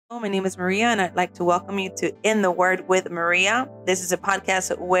My name is Maria, and I'd like to welcome you to In the Word with Maria. This is a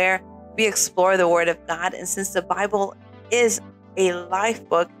podcast where we explore the Word of God. And since the Bible is a life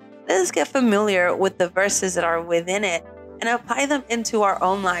book, let us get familiar with the verses that are within it and apply them into our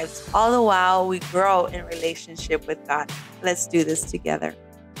own lives, all the while we grow in relationship with God. Let's do this together.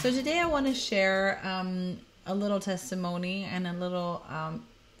 So today I want to share a little testimony and a little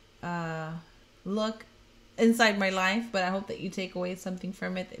look inside my life, but I hope that you take away something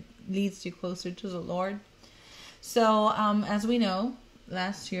from it that leads you closer to the Lord. So as we know,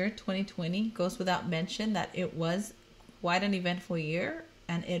 last year, 2020, goes without mention that it was quite an eventful year,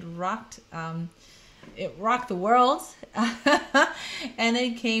 and it rocked the world. And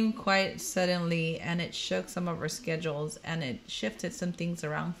it came quite suddenly, and it shook some of our schedules, and it shifted some things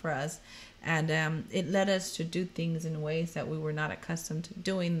around for us, and it led us to do things in ways that we were not accustomed to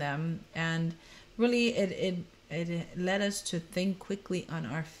doing them. And really it led us to think quickly on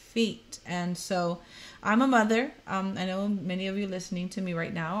our feet. And so I'm a mother. I know many of you listening to me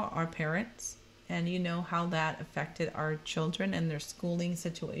right now are parents, and you know how that affected our children and their schooling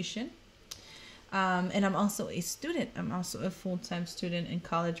situation. And I'm also a student. I'm also a full-time student in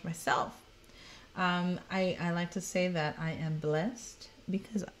college myself. I like to say that I am blessed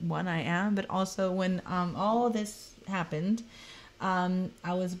because, one, I am, but also when all this happened,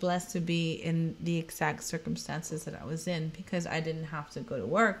 I was blessed to be in the exact circumstances that I was in, because I didn't have to go to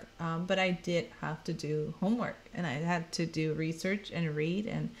work, but I did have to do homework, and I had to do research and read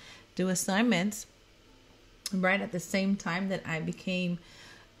and do assignments right at the same time that I became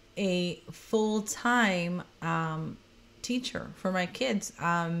a full-time teacher for my kids.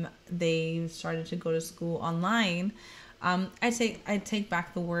 They started to go to school online. I take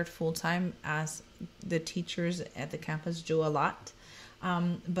back the word full-time, as the teachers at the campus do a lot.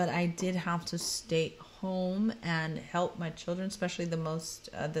 But I did have to stay home and help my children, especially the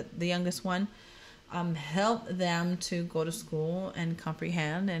youngest one, help them to go to school and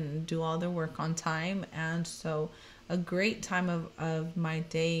comprehend and do all their work on time. And so a great time of my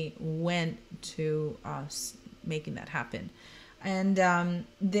day went to making that happen. And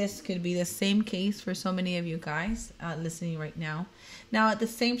this could be the same case for so many of you guys listening right now. Now, at the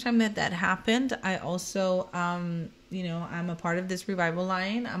same time that happened, I also, I'm a part of this revival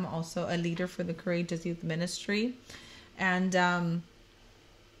line. I'm also a leader for the Courageous Youth Ministry. And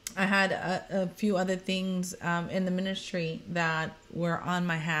I had a few other things in the ministry that were on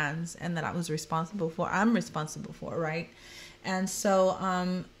my hands and that I was responsible for. I'm responsible for, right? And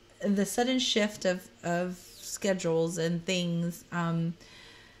so the sudden shift of schedules and things,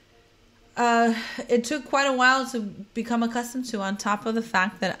 it took quite a while to become accustomed to, on top of the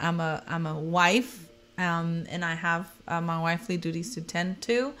fact that I'm a wife, and I have my wifely duties to tend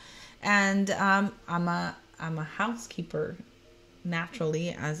to, and I'm a housekeeper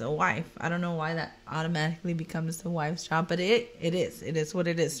naturally as a wife. I don't know why that automatically becomes the wife's job, but it is what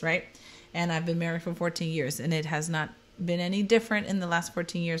it is, right? And I've been married for 14 years, and it has not been any different in the last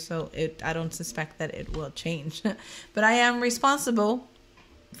 14 years, so I don't suspect that it will change. But I am responsible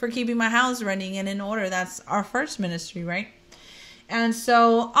for keeping my house running and in order. That's our first ministry, right? And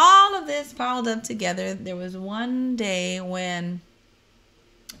so all of this piled up together, there was one day when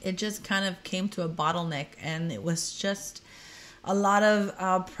it just kind of came to a bottleneck, and it was just a lot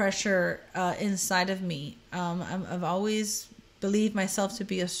of pressure inside of me. I've always believed myself to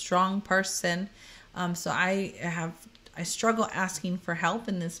be a strong person, so I struggle asking for help,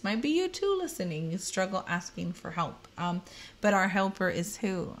 and this might be you too listening. You struggle asking for help. But our helper is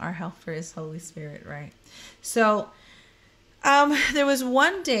who? Our helper is Holy Spirit, right? So there was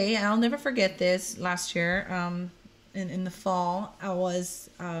one day, and I'll never forget this, last year, in the fall, I was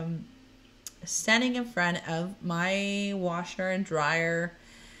standing in front of my washer and dryer,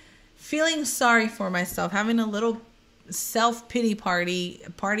 feeling sorry for myself, having a little self-pity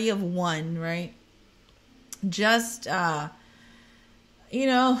party of one, right? Just, talking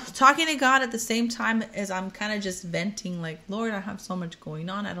to God at the same time as I'm kind of just venting, like, Lord, I have so much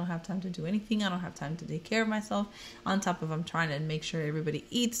going on. I don't have time to do anything. I don't have time to take care of myself. On top of I'm trying to make sure everybody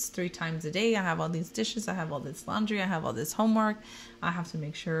eats 3 times a day. I have all these dishes. I have all this laundry. I have all this homework. I have to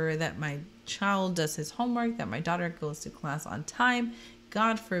make sure that my child does his homework, that my daughter goes to class on time.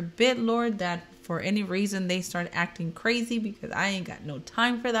 God forbid, Lord, that for any reason they start acting crazy, because I ain't got no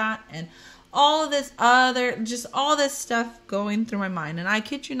time for that. And all of this all this stuff going through my mind. And I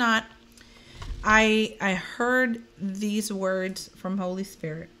kid you not, I heard these words from Holy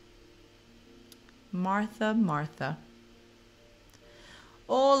Spirit. Martha, Martha.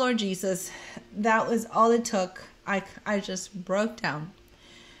 Oh, Lord Jesus, that was all it took. I just broke down.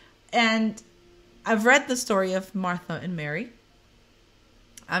 And I've read the story of Martha and Mary.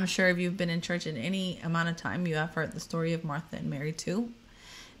 I'm sure if you've been in church in any amount of time, you have heard the story of Martha and Mary too.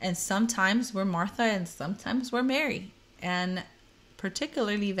 And sometimes we're Martha and sometimes we're Mary. And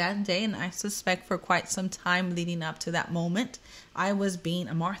particularly that day, and I suspect for quite some time leading up to that moment, I was being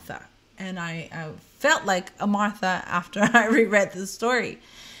a Martha. And I felt like a Martha after I reread the story.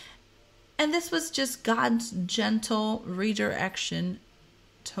 And this was just God's gentle redirection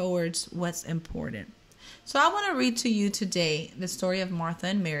towards what's important. So I want to read to you today the story of Martha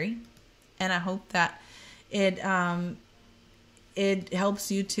and Mary. And I hope that it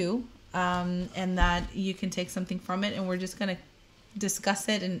helps you too. And that you can take something from it. And we're just going to discuss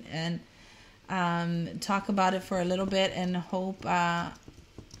it and talk about it for a little bit, and hope that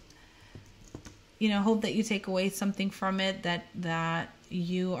you take away something from it, that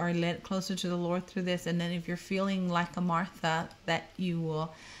you are led closer to the Lord through this. And then if you're feeling like a Martha, that you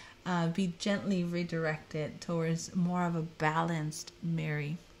will be gently redirected towards more of a balanced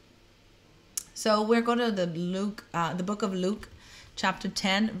Mary. So we're going to the book of Luke, chapter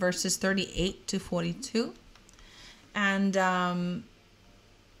 10, verses 38 to 42. And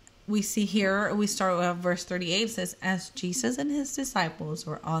we see here, we start with verse 38. It says, as Jesus and his disciples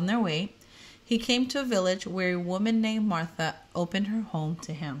were on their way, he came to a village where a woman named Martha opened her home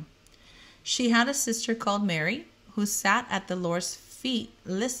to him. She had a sister called Mary, who sat at the Lord's feet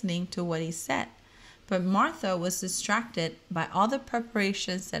listening to what he said. But Martha was distracted by all the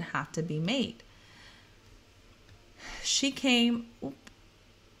preparations that had to be made. She came...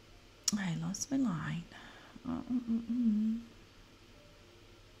 I lost my line.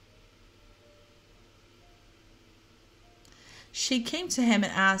 She came to him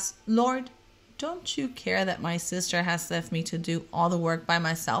and asked, Lord, don't you care that my sister has left me to do all the work by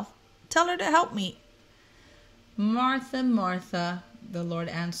myself? Tell her to help me. Martha, Martha, the Lord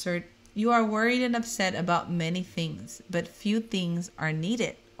answered, you are worried and upset about many things, but few things are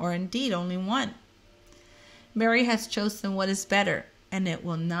needed, or indeed only one. Mary has chosen what is better, and it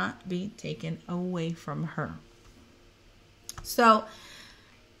will not be taken away from her. So,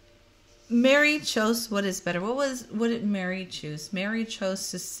 Mary chose what is better. What did Mary choose? Mary chose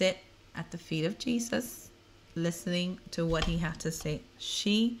to sit at the feet of Jesus, listening to what he had to say.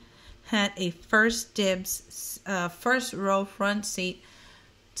 She had a first row front seat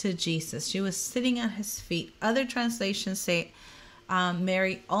to Jesus. She was sitting at his feet. Other translations say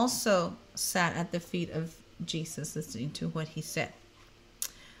Mary also sat at the feet of Jesus, listening to what he said.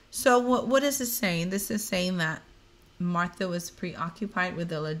 So what is this saying? This is saying that Martha was preoccupied with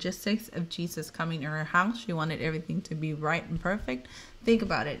the logistics of Jesus coming to her house. She wanted everything to be right and perfect. Think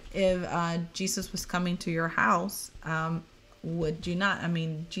about it. If Jesus was coming to your house, would you not? I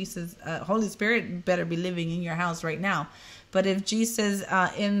mean, Jesus, Holy Spirit better be living in your house right now. But if Jesus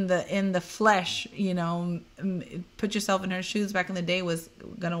in the flesh, put yourself in her shoes back in the day, was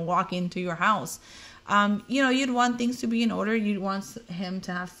going to walk into your house, you'd want things to be in order. You'd want him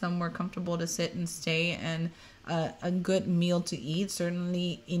to have somewhere comfortable to sit and stay, and a good meal to eat,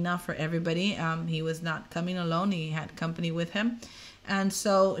 certainly enough for everybody. He was not coming alone. He had company with him. And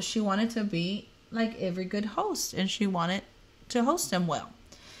so she wanted to be like every good host, and she wanted to host him well.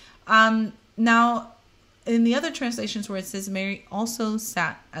 Now, in the other translations where it says Mary also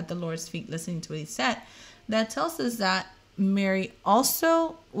sat at the Lord's feet listening to what he said, that tells us that Mary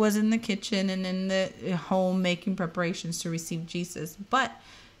also was in the kitchen and in the home making preparations to receive Jesus. But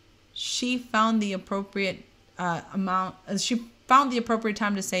she found the appropriate she found the appropriate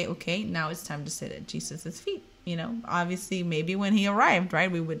time to say, okay, now it's time to sit at Jesus' feet. Obviously, maybe when he arrived,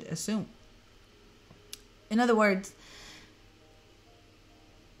 right? We would assume. In other words,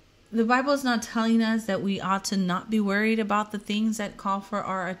 the Bible is not telling us that we ought to not be worried about the things that call for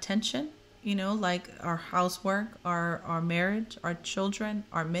our attention, like our housework, our marriage, our children,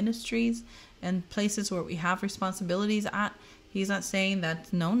 our ministries, and places where we have responsibilities at. He's not saying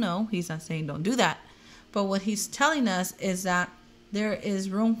that, no, he's not saying don't do that. But what he's telling us is that there is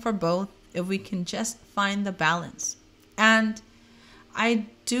room for both if we can just find the balance. And I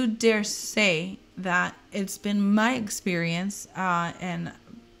do dare say that it's been my experience and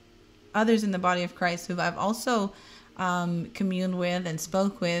others in the body of Christ who I've also communed with and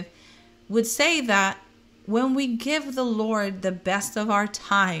spoke with would say that when we give the Lord the best of our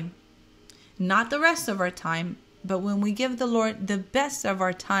time, not the rest of our time, but when we give the Lord the best of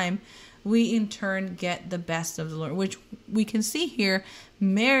our time, we in turn get the best of the Lord, which we can see here.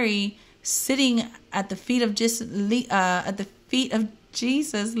 Mary sitting at the feet of Jesus,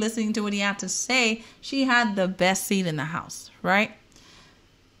 listening to what he had to say. She had the best seat in the house, right?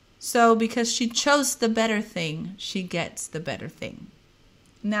 So because she chose the better thing, she gets the better thing.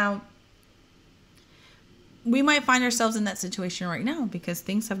 Now, we might find ourselves in that situation right now because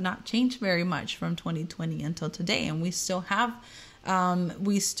things have not changed very much from 2020 until today, and we still have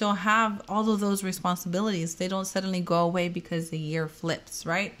all of those responsibilities. They don't suddenly go away because the year flips,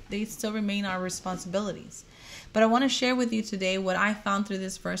 right? They still remain our responsibilities. But I want to share with you today what I found through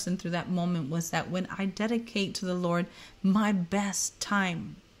this verse and through that moment was that when I dedicate to the Lord my best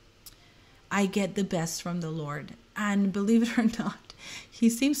time, I get the best from the Lord. And believe it or not, He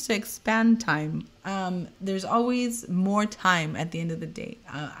seems to expand time. There's always more time at the end of the day.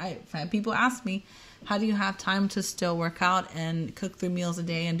 People ask me, how do you have time to still work out and cook 3 meals a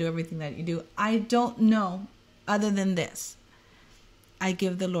day and do everything that you do? I don't know, other than this. I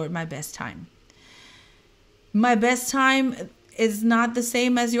give the Lord my best time. My best time is not the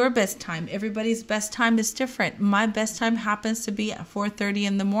same as your best time. Everybody's best time is different. My best time happens to be at 4:30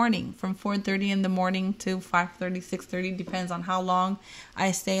 in the morning. From 4:30 in the morning to 5:30, 6:30, depends on how long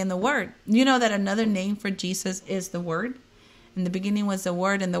I stay in the Word. You know that another name for Jesus is the Word. In the beginning was the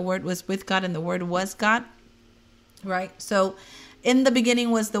Word, and the Word was with God, and the Word was God. Right? So in the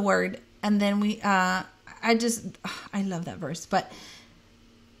beginning was the Word. And then I love that verse. But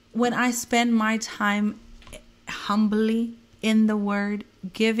when I spend my time humbly in the Word,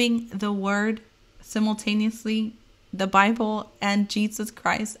 giving the Word simultaneously, the Bible and Jesus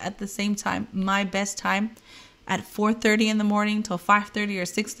Christ at the same time, my best time at 4:30 in the morning till 5:30 or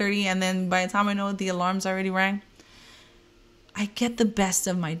 6:30, and then by the time I know the alarms already rang, I get the best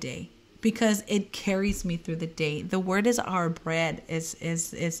of my day because it carries me through the day. The Word is our bread,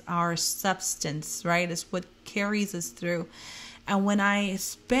 is our substance, right? It's what carries us through. And when I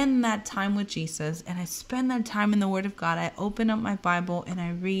spend that time with Jesus and I spend that time in the Word of God, I open up my Bible and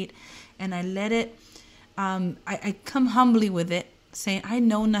I read and I let it, I come humbly with it, saying, I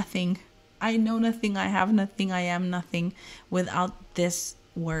know nothing. I know nothing. I have nothing. I am nothing without this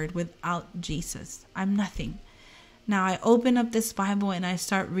Word, without Jesus. I'm nothing. Now I open up this Bible and I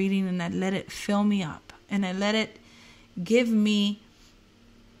start reading and I let it fill me up and I let it give me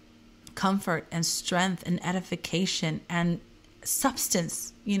comfort and strength and edification and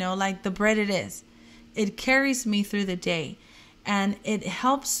substance, like the bread it is. It carries me through the day and it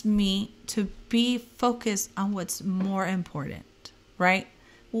helps me to be focused on what's more important, right?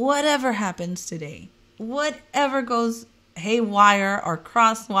 Whatever happens today, whatever goes haywire or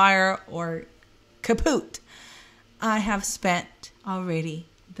crosswire or kaput, I have spent already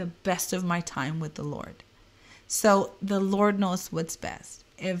the best of my time with the Lord. So the Lord knows what's best.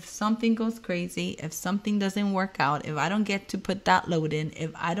 If something goes crazy, if something doesn't work out, if I don't get to put that load in, if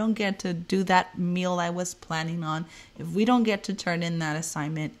I don't get to do that meal I was planning on, if we don't get to turn in that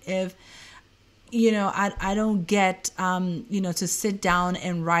assignment, if, I don't get, to sit down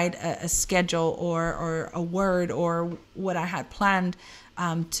and write a schedule or a word or what I had planned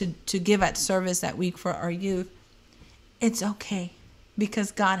to give at service that week for our youth, it's okay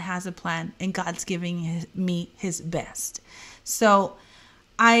because God has a plan and God's giving me His best. So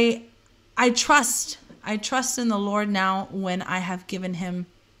I trust in the Lord now when I have given Him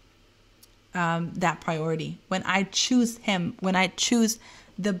that priority. When I choose Him, when I choose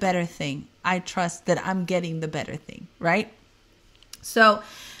the better thing, I trust that I'm getting the better thing, right? So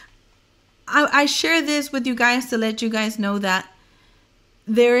I share this with you guys to let you guys know that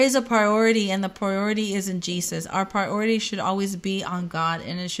there is a priority, and the priority is in Jesus. Our priority should always be on God,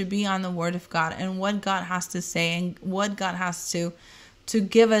 and it should be on the Word of God and what God has to say and what God has to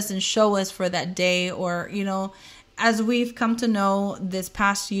give us and show us for that day. Or, as we've come to know this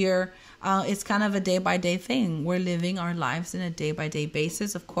past year, it's kind of a day-by-day thing. We're living our lives in a day-by-day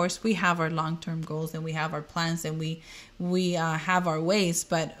basis. Of course, we have our long-term goals and we have our plans and we have our ways.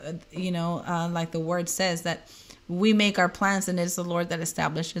 But, like the Word says, that we make our plans and it's the Lord that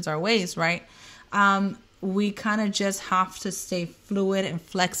establishes our ways, right? We kind of just have to stay fluid and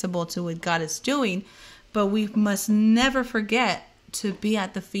flexible to what God is doing. But we must never forget to be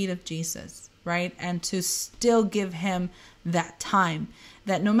at the feet of Jesus, right? And to still give Him that time,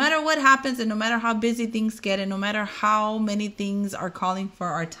 that no matter what happens and no matter how busy things get and no matter how many things are calling for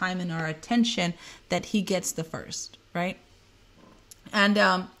our time and our attention, that He gets the first, right? And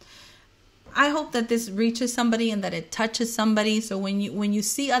I hope that this reaches somebody and that it touches somebody. So when you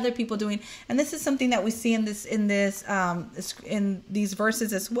see other people doing, and this is something that we see in these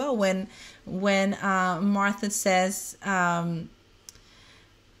verses as well, when Martha says,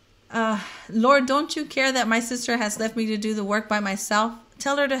 Lord, don't you care that my sister has left me to do the work by myself?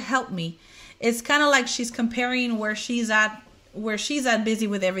 Tell her to help me. It's kind of like she's comparing where she's at busy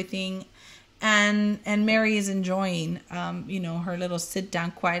with everything, and Mary is enjoying, her little sit down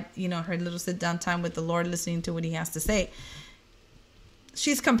quiet, her little sit down time with the Lord, listening to what He has to say.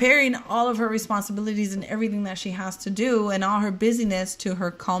 she's comparing all of her responsibilities and everything that she has to do and all her busyness to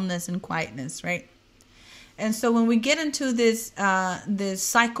her calmness and quietness, right? And so when we get into this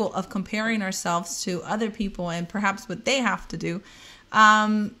cycle of comparing ourselves to other people and perhaps what they have to do,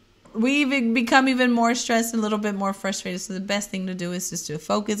 we become even more stressed, a little bit more frustrated. So the best thing to do is just to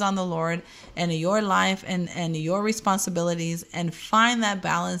focus on the Lord and your life and your responsibilities, and find that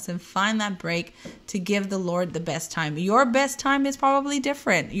balance and find that break to give the Lord the best time. Your best time is probably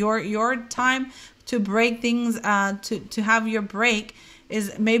different. Your time to break things, to have your break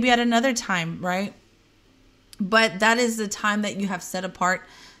is maybe at another time, right? But that is the time that you have set apart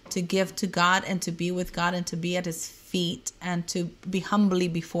to give to God and to be with God and to be at his feet and to be humbly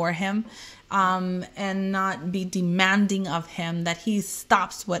before him, and not be demanding of him that he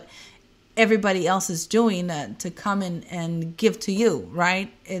stops what everybody else is doing to come in and give to you,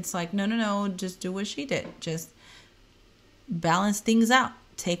 right? It's like, no, just do what she did. Just balance things out.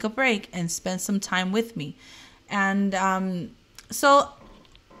 Take a break and spend some time with me. And so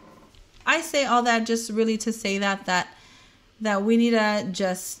I say all that just really to say that we need to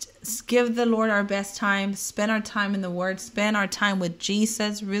just give the Lord our best time, spend our time in the Word, spend our time with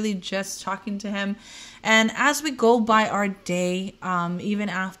Jesus, really just talking to him. And as we go by our day, even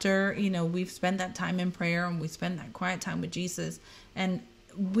after, we've spent that time in prayer and we spend that quiet time with Jesus, and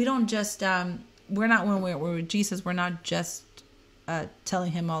we don't just, we're not, when we're with Jesus, we're not just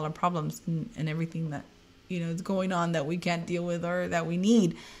telling him all our problems and everything that, is going on that we can't deal with or that we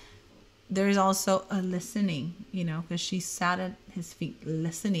need. There's also a listening, because she sat at his feet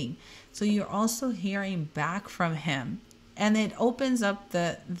listening. So you're also hearing back from him, and it opens up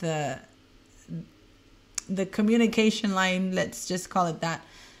the communication line. Let's just call it that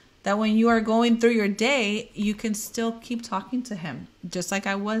when you are going through your day, you can still keep talking to him. Just like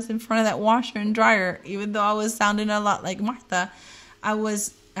I was in front of that washer and dryer, even though I was sounding a lot like Martha,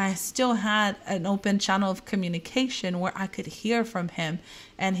 I still had an open channel of communication where I could hear from him.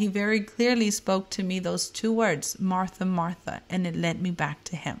 And he very clearly spoke to me those two words, Martha, Martha, and it led me back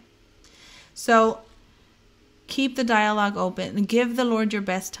to him. So keep the dialogue open and give the Lord your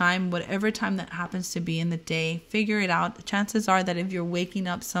best time, whatever time that happens to be in the day. Figure it out. Chances are that if you're waking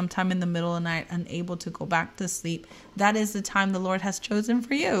up sometime in the middle of the night, unable to go back to sleep, that is the time the Lord has chosen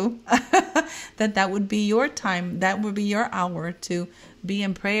for you. that would be your time. That would be your hour to be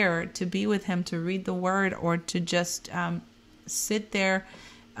in prayer, to be with him, to read the word, or to just sit there,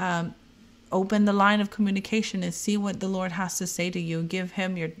 open the line of communication and see what the Lord has to say to you. Give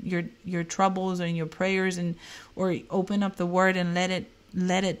him your troubles and your prayers, or open up the word and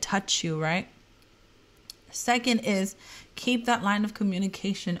let it touch you, right? Second is keep that line of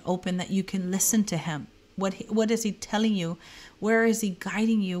communication open, that you can listen to him. What is he telling you? Where is he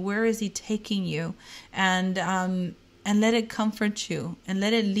guiding you? Where is he taking you? And let it comfort you and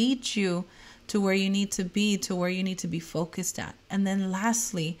let it lead you to where you need to be, to where you need to be focused at. And then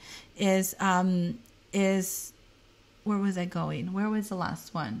lastly is where was I going? Where was the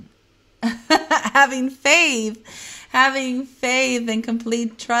last one? having faith and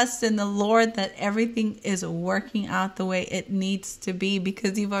complete trust in the Lord that everything is working out the way it needs to be,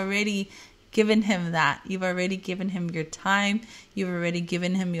 because you've already given him that. You've already given him your time. You've already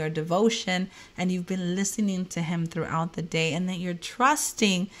given him your devotion, and you've been listening to him throughout the day, and that you're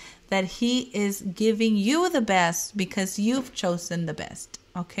trusting that he is giving you the best because you've chosen the best.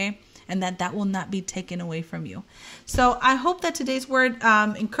 Okay? And that will not be taken away from you. So I hope that today's word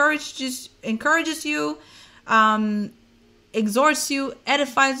encourages you, exhorts you,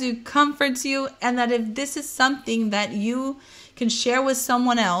 edifies you, comforts you, and that if this is something that you can share with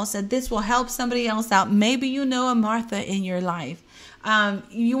someone else, that this will help somebody else out. Maybe you know a Martha in your life.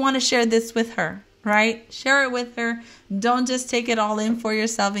 You want to share this with her, right? Share it with her. Don't just take it all in for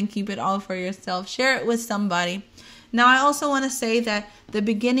yourself and keep it all for yourself. Share it with somebody. Now, I also want to say that the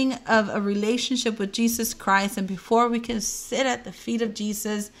beginning of a relationship with Jesus Christ, and before we can sit at the feet of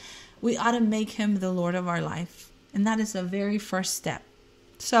Jesus, we ought to make him the Lord of our life. And that is the very first step.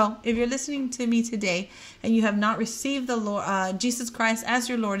 So if you're listening to me today and you have not received the Lord, Jesus Christ as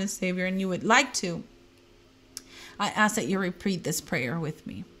your Lord and Savior, and you would like to, I ask that you repeat this prayer with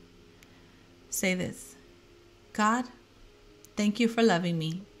me. Say this: God, thank you for loving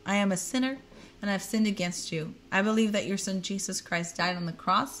me. I am a sinner and I've sinned against you. I believe that your son Jesus Christ died on the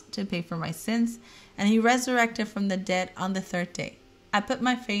cross to pay for my sins, and he resurrected from the dead on the third day. I put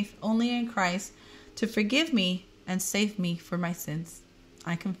my faith only in Christ to forgive me and save me for my sins.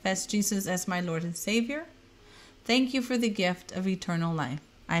 I confess Jesus as my Lord and Savior. Thank you for the gift of eternal life.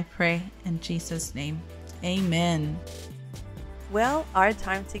 I pray in Jesus' name. Amen. Well, our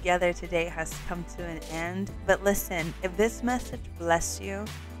time together today has come to an end. But listen, if this message blessed you,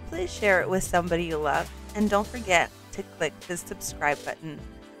 please share it with somebody you love. And don't forget to click the subscribe button.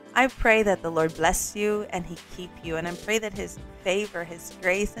 I pray that the Lord bless you and He keep you. And I pray that His favor, His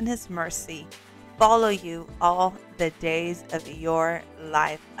grace, and His mercy follow you all the days of your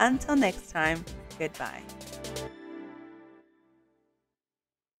life. Until next time, goodbye.